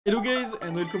Hello guys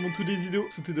and welcome on today's video.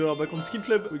 So today we are back on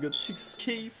SkinClub. We got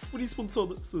 6k fully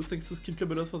sponsored, so thanks to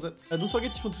SkinClub a lot for that. Don't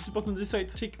forget, if you want to support on this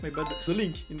site, check my bad the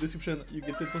link in the description. You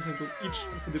get 10% on each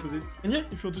if you deposit. And yeah,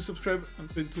 if you want to subscribe, I'm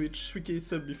trying to reach 3k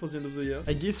sub before the end of the year.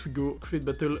 I guess we go create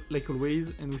battle like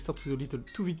always, and we start with a little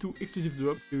 2v2 exclusive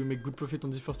drop. We make good profit on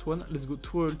the first one. Let's go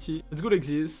to royalty. Let's go like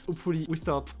this. Hopefully we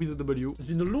start with a W. It's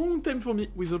been a long time for me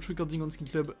without recording on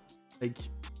SkinClub, like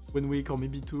 1 week or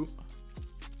maybe 2.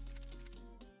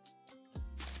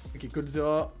 Okay, code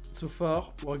 0. So far,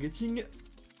 we're getting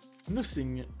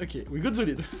nothing. Okay, we got the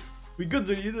lead. We got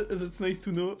the lead, that's nice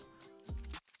to know.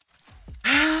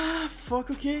 Ah,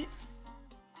 fuck, okay.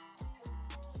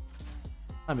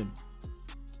 I mean,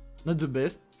 not the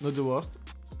best, not the worst.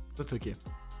 That's okay.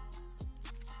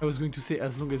 I was going to say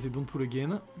as long as they don't pull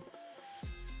again.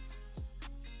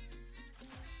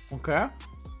 Okay.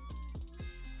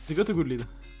 They got a good lead.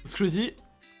 It's crazy.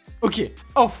 Okay.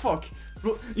 Oh, fuck.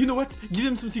 Bro, you know what? Give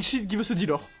them something shit, give us a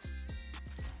dealer.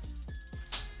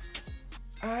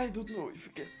 I don't know if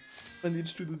we can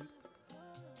manage to do this.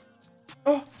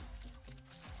 Oh!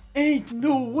 Ain't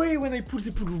no way when I pull, they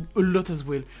pull a lot as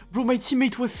well. Bro, my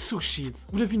teammate was so shit.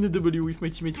 Would have been a W if my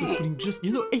teammate was pulling just,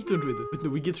 you know, 800. But no,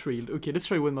 we get railed. Okay, let's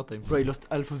try one more time. Bro, I lost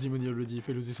half of the money already if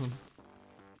I lose this one.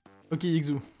 Okay,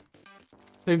 Yixu.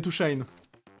 Time to shine.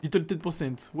 Little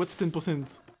 10%. What's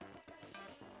 10%?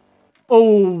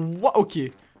 Oh, what?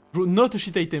 Okay. Bro, not a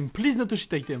shit item. Please, not a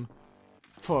shit item.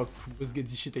 Fuck, let's get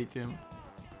this shit item.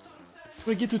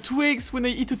 I get a 2x when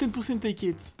I hit a 10%, take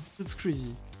it. That's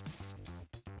crazy.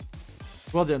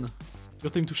 Guardian, your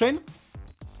time to shine?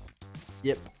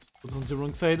 Yep. But on the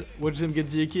wrong side. Watch them get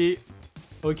the AK.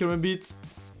 Okay, Rambit.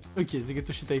 Okay, they get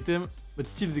a shit item. But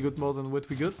still, they got more than what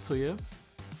we got, so yeah.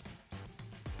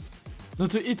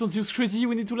 Not a hit on the crazy.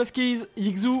 We need to last case.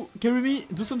 Yixu, carry me.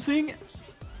 Do something.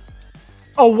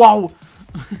 Oh wow.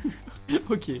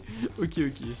 Okay,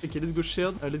 let's go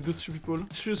shared. Let's go 3 people.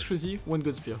 3 crazy, 1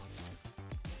 god spear.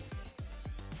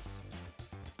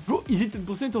 Bro, is it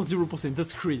 10% or 0%?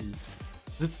 That's crazy.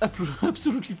 That's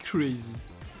absolutely crazy.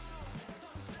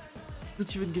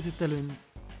 Don't even get a talent.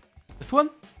 Last one?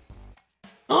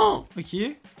 Oh,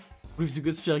 okay. With the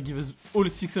god spear, give us all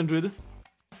 600.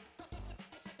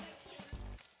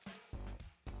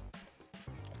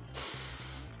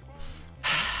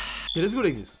 Okay, let's go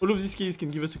like this. All of these keys can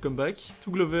give us a comeback.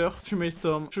 2 Glover, 3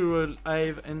 Maelstrom, 3 Royal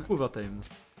Hive, and overtime.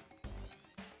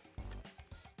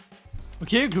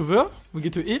 Okay, Glover, we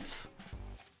get a hit.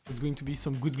 It's going to be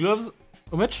some good gloves.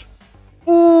 How much?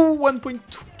 Ooh,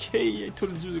 1.2k. I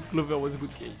told you the Glover was a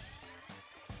good K.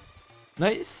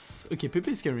 Nice. Okay,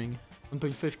 Pepe is carrying.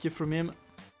 1.5k from him.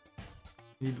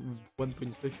 Need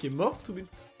 1.5k more to win.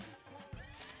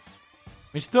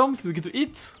 Maelstrom, can we get a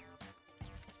hit?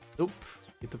 Nope.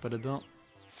 Get a paladin.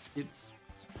 Hits.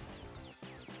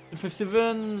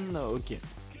 5-7. No, okay.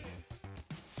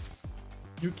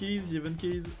 New keys, 11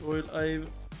 keys, Royal Hive.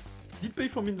 Did pay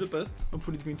for me in the past.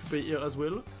 Hopefully it's going to pay here as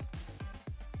well.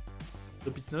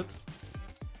 Hope it's not.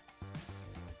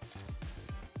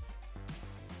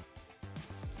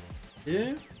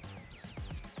 Yeah.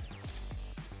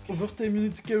 Overtime you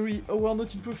need to carry. Oh, we're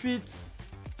not in profit.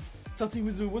 Starting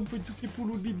with the 1.2k pool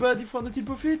would be bad if we're not in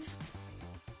profit.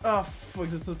 Ah, fuck,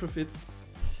 that's not profit.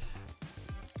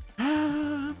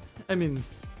 I mean,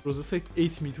 bro, the site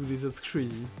hates me today, that's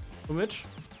crazy. How much?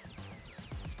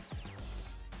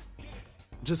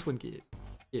 Just 1k.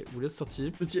 Yeah, we lost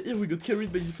 30. But yeah, here we got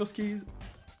carried by the first keys.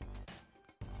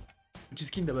 Which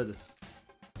is kinda bad.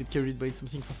 Get carried by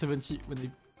something for 70 when they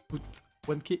put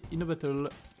 1k in a battle.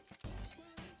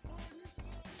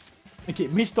 Okay,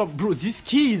 Maelstrom, bro, this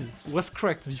keys was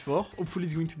cracked before. Hopefully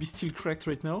it's going to be still cracked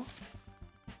right now.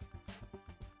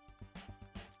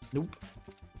 Nope.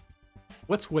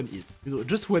 What's 1 hit? You know,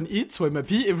 just 1 hit, so I'm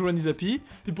happy, everyone is happy,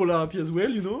 people are happy as well,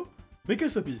 you know? Make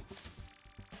us happy.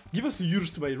 Give us a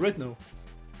huge smile right now.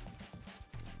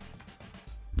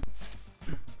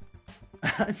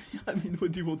 I mean,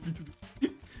 what do you want me to do?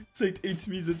 Site hates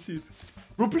me, that's it.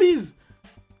 Bro, please!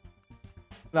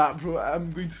 Nah, bro,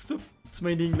 I'm going to stop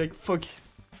smiling like fuck.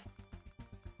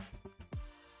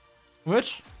 How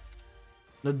much?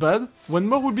 Not bad. 1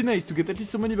 more would be nice to get at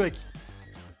least some money back.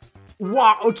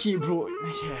 Wow, okay, bro.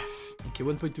 Yeah. Okay,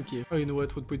 1.2k. Oh, you know what?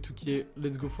 1.2k.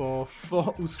 Let's go for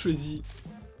 4 who's crazy.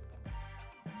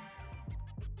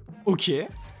 Okay,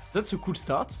 that's a cool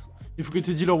start. If we get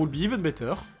a dealer, would be even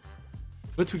better.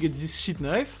 But we get this shit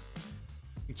knife.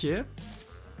 Okay.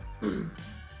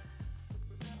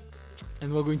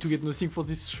 And we're going to get nothing for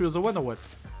this 3 other one or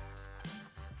what?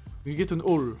 We get an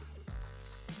all.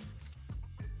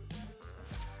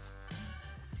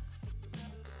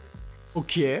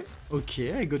 Okay,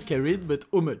 okay, I got carried, but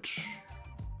how much?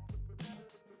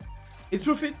 It's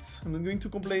profit, I'm not going to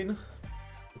complain.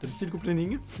 But I'm still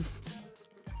complaining.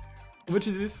 How much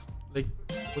is this? Like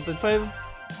 1.5?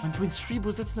 1.3,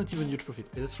 but that's not even huge profit.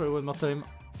 Okay, let's try one more time.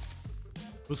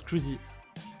 It was crazy.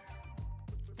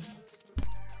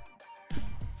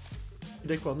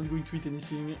 Like we're not going to eat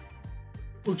anything.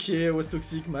 Okay, I was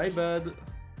toxic, my bad.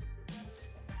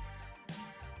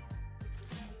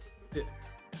 Okay.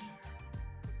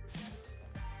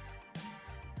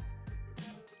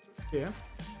 Okay.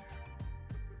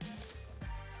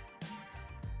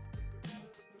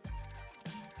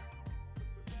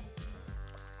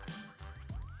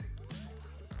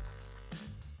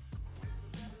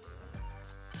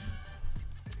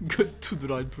 Got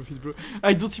 $2 in profit, bro.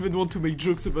 I don't even want to make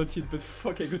jokes about it, but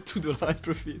fuck, I got $2 in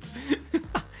profit.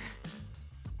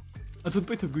 At what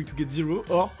point I'm going to get 0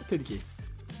 or 10k.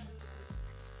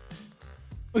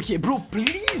 Okay, bro,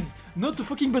 please! Not a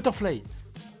fucking butterfly.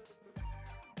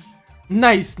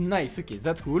 Nice, nice. Okay,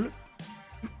 that's cool.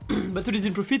 Battle is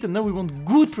in profit, and now we want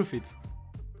good profit.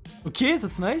 Okay,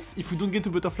 that's nice. If we don't get a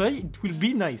butterfly, it will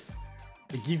be nice.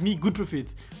 Like, give me good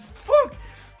profit. Fuck!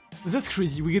 That's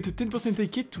crazy. We get a 10%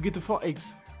 take to get a 4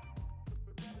 eggs.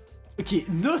 Okay,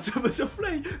 not a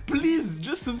butterfly. Please,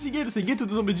 just something else. I get to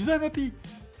do some MEDUSA, I'm happy.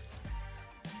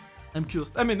 I'm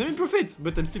cursed. I mean, I'm in profit,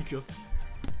 but I'm still cursed.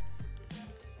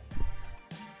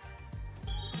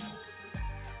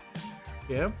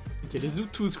 Yeah. Okay, let's do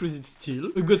 2 crazy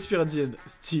still. A god spear at the end.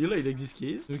 Still, I like this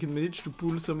case. We can manage to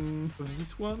pull some of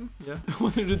this one. Yeah.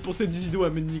 100% video,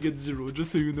 I'm ending at 0,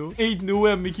 just so you know. Ain't no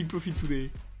way I'm making profit today.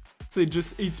 So it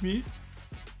just hates me.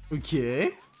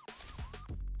 Okay.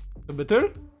 A battle?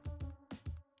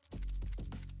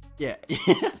 Yeah.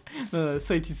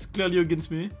 Sight is clearly against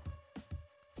me.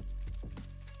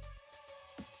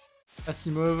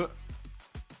 Asimov.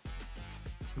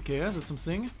 Okay, that's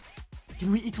something.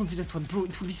 Can we eat on the last one? Bro,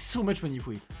 it will be so much money if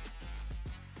we eat.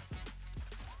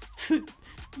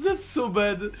 That's so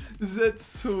bad. That's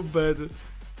so bad.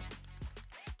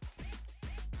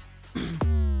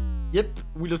 Yep,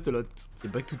 we lost a lot. Okay,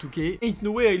 back to 2k. Ain't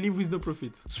no way I live with no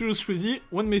profit. 3 was crazy,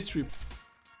 1 may strip.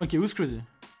 Okay, who's crazy?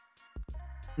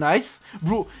 Nice.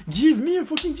 Bro, give me a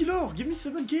fucking dealer. Give me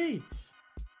 7k.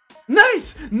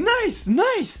 Nice! Nice!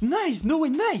 Nice! Nice! No way,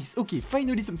 nice! Okay,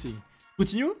 finally something.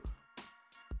 Continue.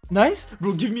 Nice.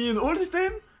 Bro, give me an all this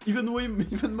time? Even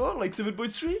more? Like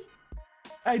 7.3?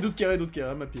 I don't care,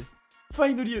 I'm happy.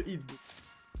 Finally a hit.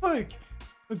 Fuck!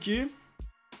 Okay.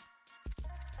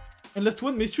 And last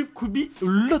one, my strip could be a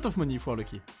lot of money for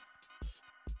lucky.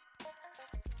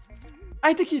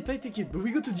 I take it, but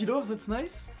we got a dealer, that's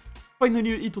nice.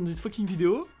 Finally a hit on this fucking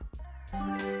video.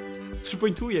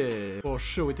 3.2, yeah, for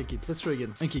sure we take it. Let's try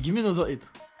again. Okay, give me another hit.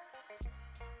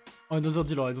 Oh, another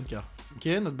dealer, I don't care.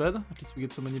 Okay, not bad. At least we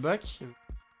get some money back.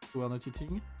 We are not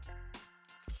eating.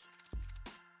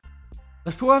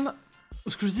 Last one.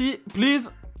 Excuse, please.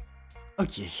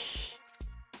 Okay.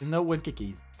 And now 1k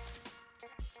keys.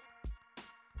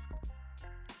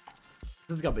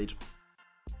 That's garbage.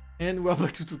 And we're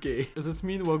back to 2k. That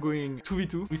means we're going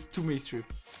 2v2 with 2 maze strip.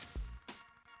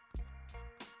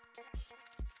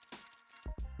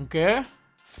 Okay.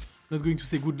 Not going to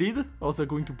say good lead, or they're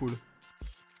going to pull.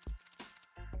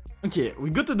 Okay, we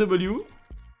got a W.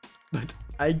 But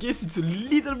I guess it's a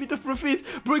little bit of profit.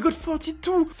 Bro, I got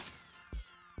 42.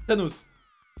 Thanos.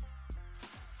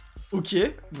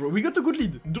 Okay, bro, we got a good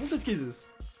lead. Don't let's cases.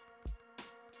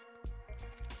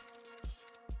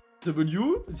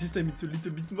 W, this time it's a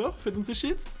little bit more, if I don't say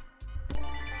shit.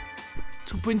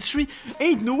 2.3.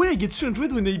 Ain't no way I get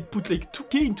 300 when I put like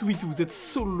 2k into V2, that's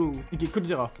so low. Okay,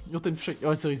 Coldzera, your time to check.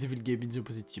 Oh, there is evil game in the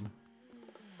opposite team.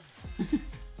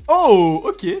 Oh,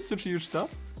 okay, such a huge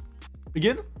start.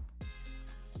 Again?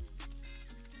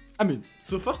 I mean,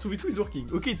 so far 2v2 is working.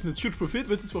 Okay, it's not huge profit,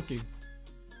 but it's working.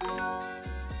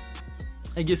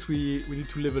 I guess we need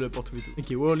to level up our 2v2.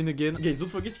 Okay, we're all in again. Guys, don't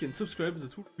forget you can subscribe,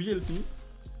 that will really help me.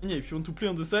 And yeah, if you want to play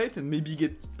on the site and maybe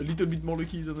get a little bit more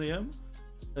lucky than I am,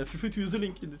 feel free to use the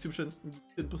link in the description.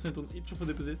 10% on each of the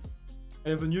deposits. I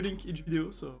have a new link each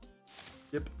video, so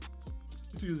yep,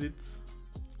 to use it.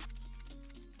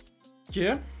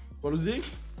 Okay, we're losing.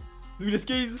 Do less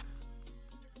case?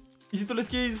 Is it a less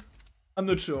case? I'm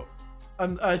not sure.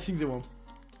 I think they won't.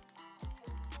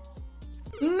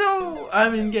 No! I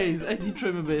mean, guys, I did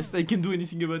try my best. I can't do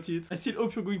anything about it. I still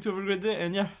hope you're going to have a great day,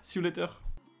 and yeah, see you later.